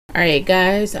Alright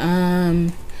guys,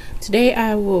 today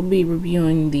I will be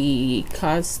reviewing the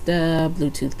Kosda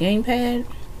Bluetooth Gamepad.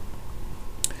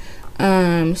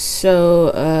 I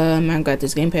got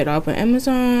this gamepad off of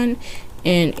Amazon,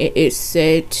 and it is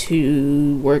said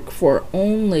to work for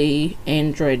only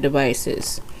Android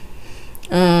devices.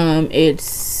 It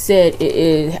said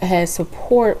it has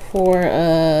support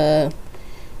for,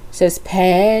 says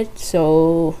pad,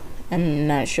 so I'm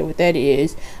not sure what that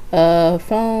is.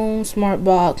 Phone, smart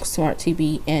box, smart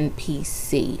TV, and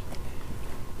PC.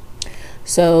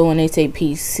 So when they say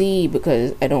PC,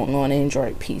 because I don't know an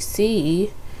Android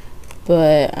PC,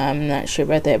 but I'm not sure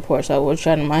about that part, so I will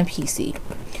try on my PC.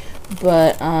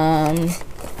 But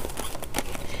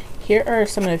here are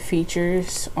some of the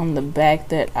features on the back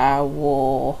that I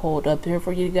will hold up here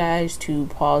for you guys to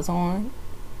pause on.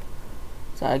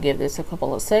 So I'll give this a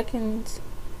couple of seconds.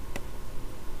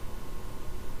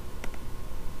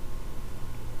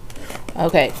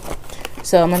 Okay,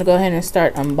 so I'm gonna go ahead and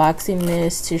start unboxing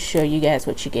this to show you guys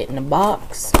what you get in the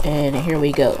box, and here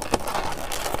we go.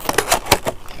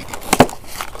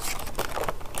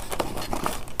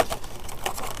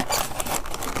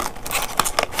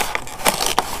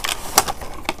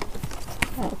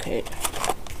 Okay.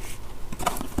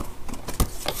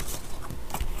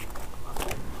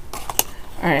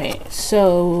 Alright,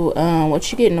 so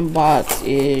what you get in the box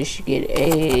is you get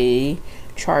a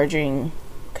charging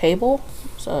cable,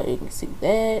 so you can see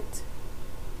that.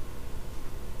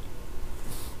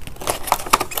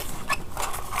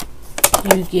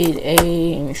 You get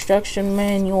a instruction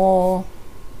manual,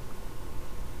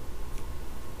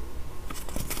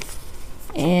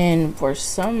 and for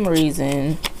some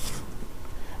reason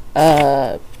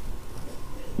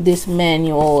this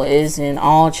manual is in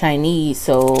all Chinese,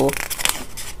 so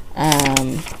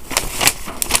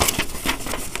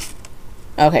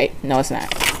okay, no it's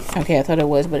not. Okay, I thought it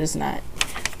was, but it's not.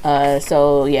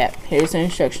 So yeah, here's the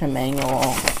instruction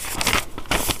manual.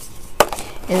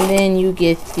 And then you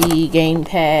get the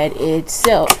gamepad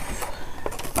itself.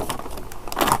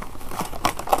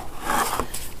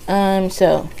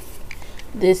 So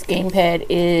this gamepad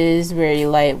is very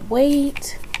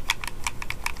lightweight.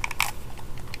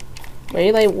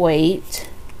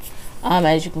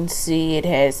 As you can see, it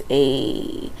has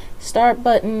a start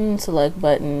button, select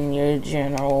button, your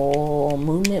general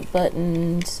movement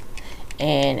buttons,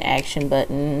 and action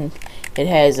button. It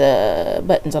has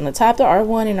buttons on the top, the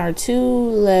R1 and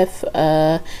R2,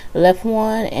 left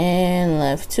 1 and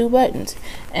left 2 buttons.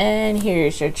 And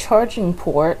here's your charging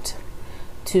port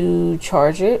to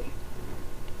charge it.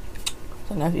 I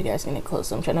don't know if you guys can get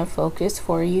close. I'm trying to focus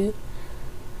for you.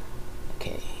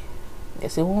 Okay,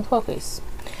 guess it won't focus.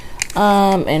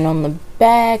 And on the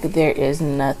back, there is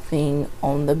nothing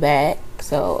on the back,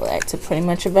 so that's pretty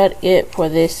much about it for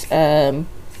this gamepad.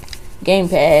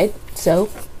 So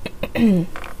the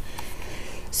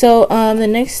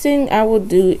next thing I will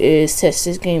do is test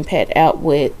this gamepad out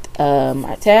with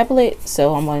my tablet.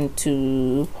 So I'm going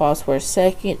to pause for a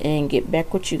second and get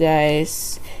back with you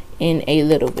guys in a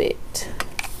little bit.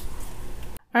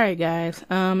 Alright guys,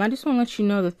 I just want to let you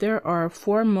know that there are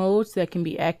 4 modes that can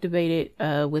be activated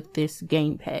with this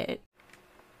gamepad.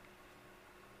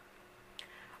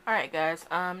 Alright guys,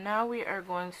 now we are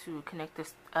going to connect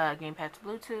this gamepad to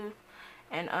Bluetooth.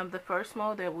 And the first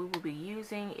mode that we will be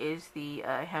using is the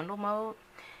handle mode.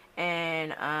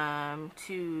 And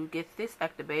to get this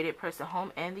activated, press the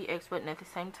home and the X button at the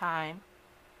same time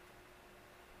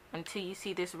until you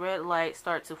see this red light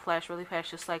start to flash really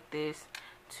fast, just like this,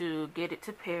 to get it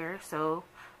to pair. So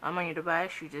on your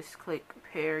device, you just click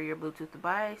pair your Bluetooth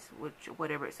device,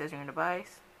 whatever it says on your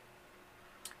device.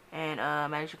 And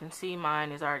as you can see,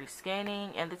 mine is already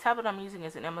scanning, and the tablet I'm using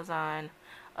is an Amazon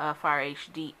Fire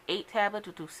HD 8 tablet,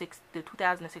 the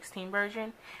 2016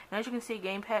 version. And as you can see,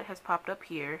 gamepad has popped up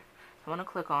here, so I'm going to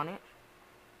click on it.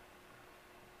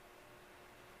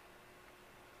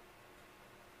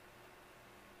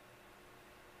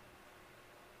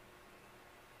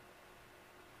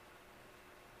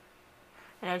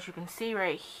 And as you can see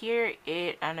right here,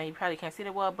 I know you probably can't see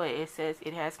that well, but it says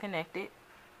it has connected.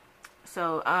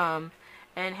 So and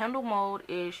handle mode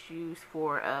is used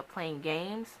for playing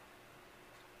games,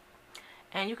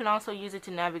 and you can also use it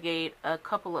to navigate a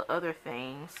couple of other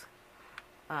things.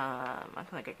 I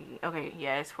think I can, okay,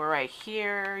 yeah, it's for right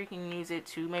here. You can use it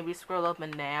to maybe scroll up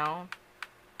and down,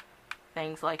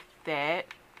 things like that.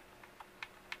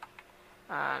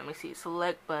 Let me see,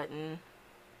 select button.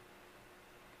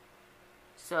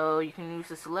 So you can use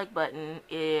the select button.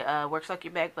 It works like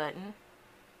your back button.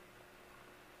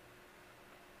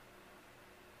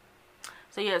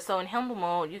 So yeah, so in handle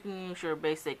mode, you can use your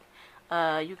basic,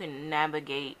 you can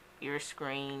navigate your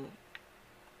screen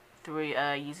through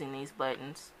using these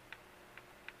buttons.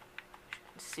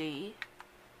 See,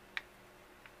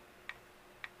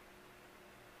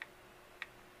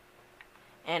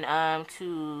 and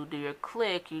to do your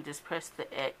click, you just press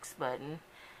the X button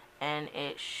and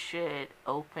it should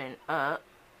open up.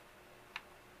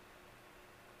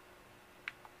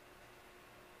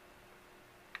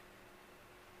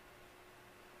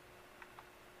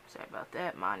 Sorry about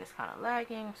that, mine is kind of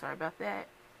lagging, sorry about that.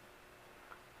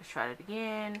 Let's try it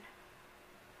again.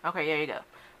 Okay, there you go.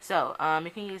 So you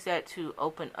can use that to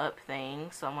open up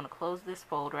things. So I'm going to close this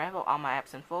folder. I have all my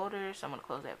apps and folders, so I'm going to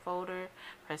close that folder,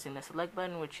 pressing the select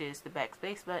button, which is the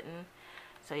backspace button.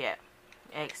 So yeah,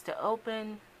 X to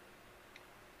open.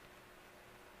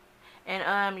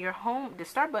 And your home, the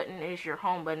start button is your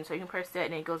home button, so you can press that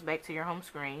and it goes back to your home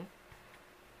screen.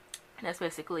 And that's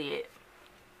basically it.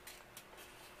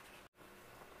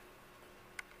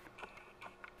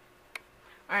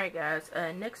 Alright guys,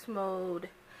 next mode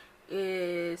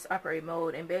is operate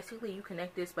mode, and basically you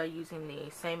connect this by using the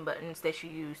same buttons that you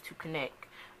use to connect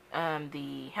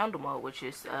the handle mode, which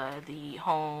is the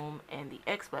home and the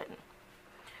X button.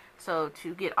 So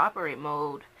to get operate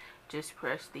mode, just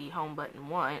press the home button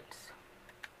once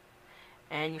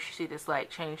and you should see this light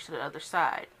change to the other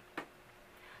side.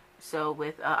 So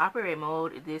with operate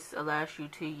mode, this allows you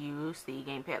to use the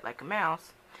gamepad like a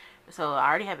mouse. So I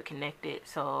already have it connected,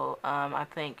 so I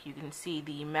think you can see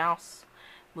the mouse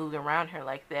moving around here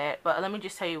like that. But let me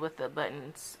just tell you what the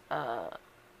buttons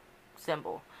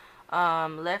symbol.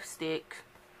 Left stick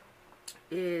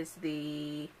is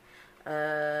the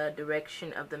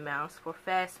direction of the mouse for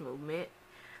fast movement.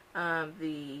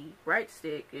 The right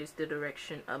stick is the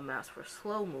direction of mouse for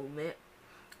slow movement.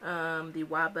 The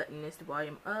Y button is the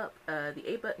volume up. The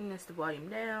A button is the volume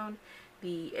down.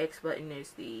 The X button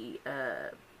is the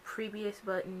previous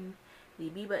button. The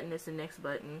B button is the next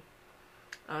button.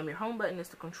 Your home button is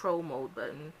the control mode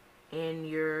button, and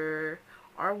your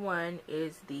R1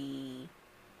 is the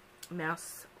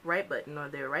mouse right button, or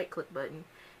the right click button,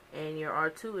 and your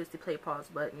R2 is the play pause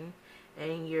button,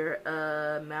 and your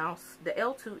mouse, the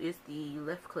L2 is the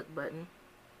left click button,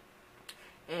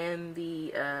 and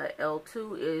the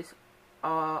L2 is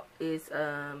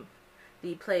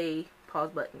the play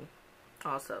pause button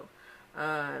also.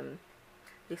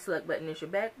 The select button is your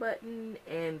back button,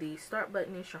 and the start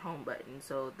button is your home button.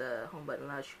 So the home button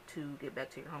allows you to get back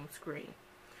to your home screen.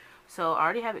 So I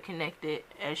already have it connected,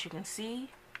 as you can see.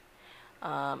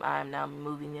 I'm now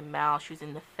moving the mouse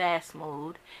using the fast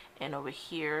mode, and over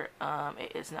here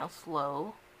it is now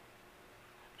slow,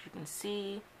 as you can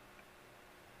see.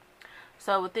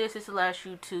 So with this allows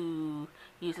you to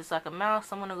use this like a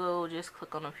mouse. I'm going to go just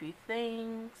click on a few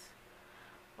things,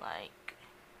 like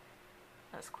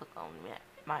let's click on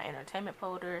my entertainment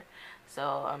folder.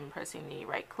 So I'm pressing the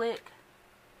right click.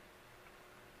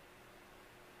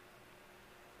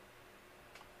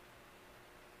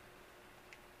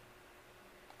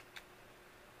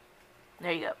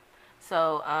 There you go.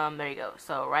 So there you go.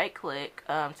 So right click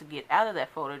to get out of that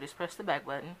folder, just press the back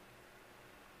button,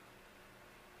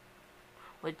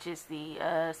 which is the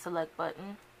select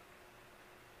button.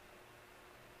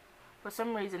 For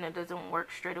some reason it doesn't work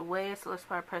straight away, so let's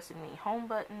try pressing the home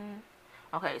button.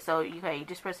 Okay, so you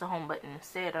just press the home button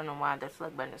instead. I don't know why the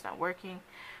select button is not working.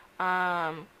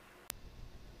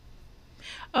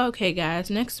 Okay guys,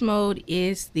 next mode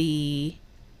is the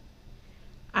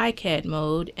iCAD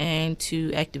mode, and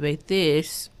to activate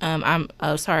this, I'm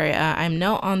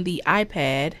now on the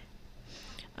iPad.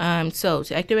 So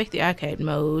to activate the iCAD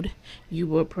mode, you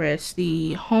will press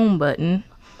the home button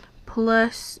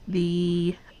plus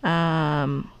the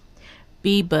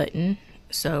B button.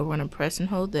 So we're gonna press and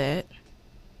hold that.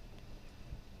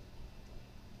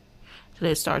 So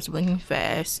that it starts blinking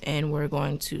fast, and we're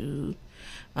going to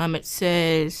it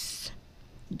says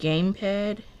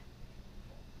Gamepad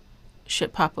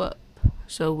should pop up,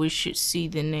 so we should see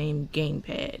the name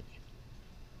Gamepad.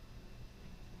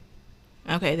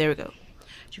 Okay, there we go.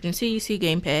 As you can see, you see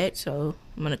Gamepad, so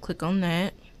I'm gonna click on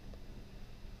that.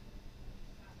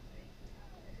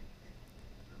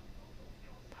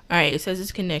 Alright, it says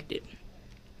it's connected.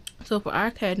 So for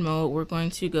iCAD mode, we're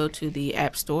going to go to the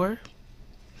App Store,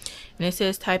 and it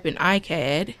says type in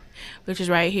iCAD, which is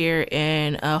right here,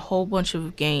 and a whole bunch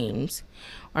of games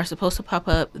are supposed to pop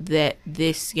up that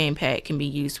this gamepad can be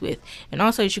used with. And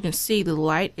also, as you can see, the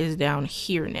light is down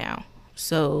here now,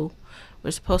 so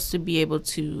we're supposed to be able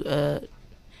to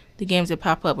the games that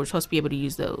pop up, we're supposed to be able to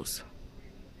use those.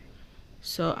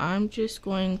 So I'm just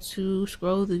going to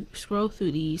scroll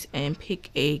through these and pick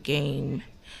a game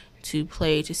to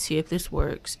play to see if this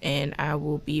works, and I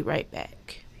will be right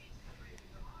back.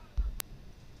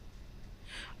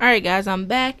 Alright guys, I'm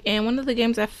back, and one of the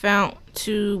games I found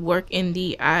to work in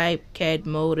the iPad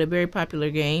mode, a very popular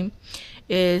game,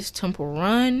 is Temple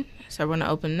Run. So I'm going to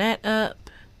open that up,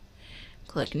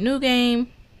 click new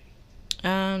game.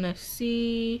 Let's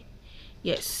see.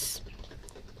 Yes.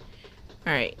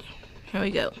 Alright, here we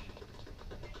go.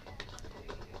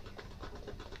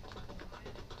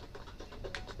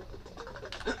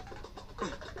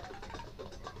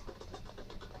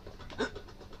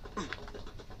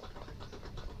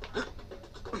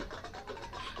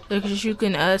 As you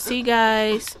can see,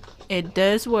 guys, it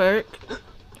does work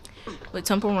with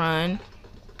Temple Run,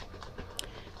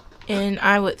 and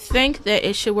I would think that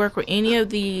it should work with any of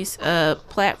these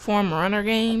platform runner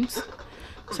games.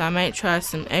 So I might try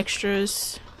some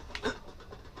extras.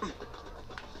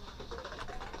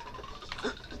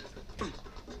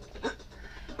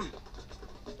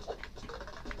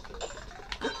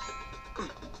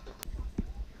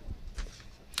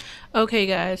 Okay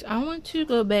guys, I want to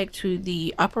go back to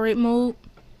the operate mode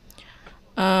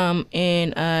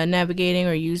and navigating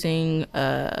or using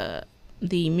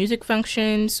the music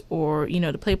functions, or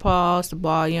the play, pause, the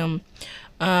volume.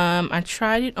 I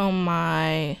tried it on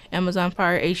my Amazon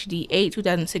Fire HD 8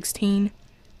 2016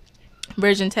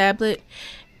 version tablet,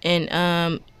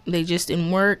 and they just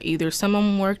didn't work. Either some of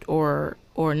them worked or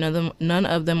none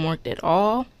of them worked at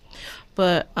all.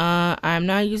 But I'm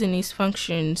not using these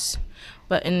functions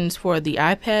buttons for the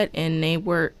iPad, and they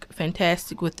work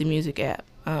fantastic with the music app.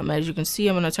 As you can see,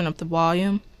 I'm going to turn up the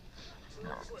volume. I'm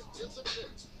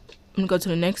going to go to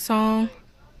the next song.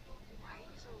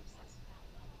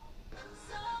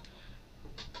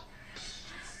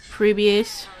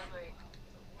 Previous.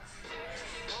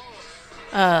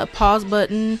 Pause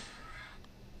button.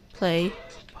 Play.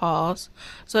 Pause.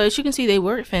 So as you can see, they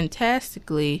work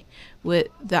fantastically with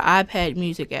the iPad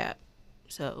music app.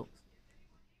 So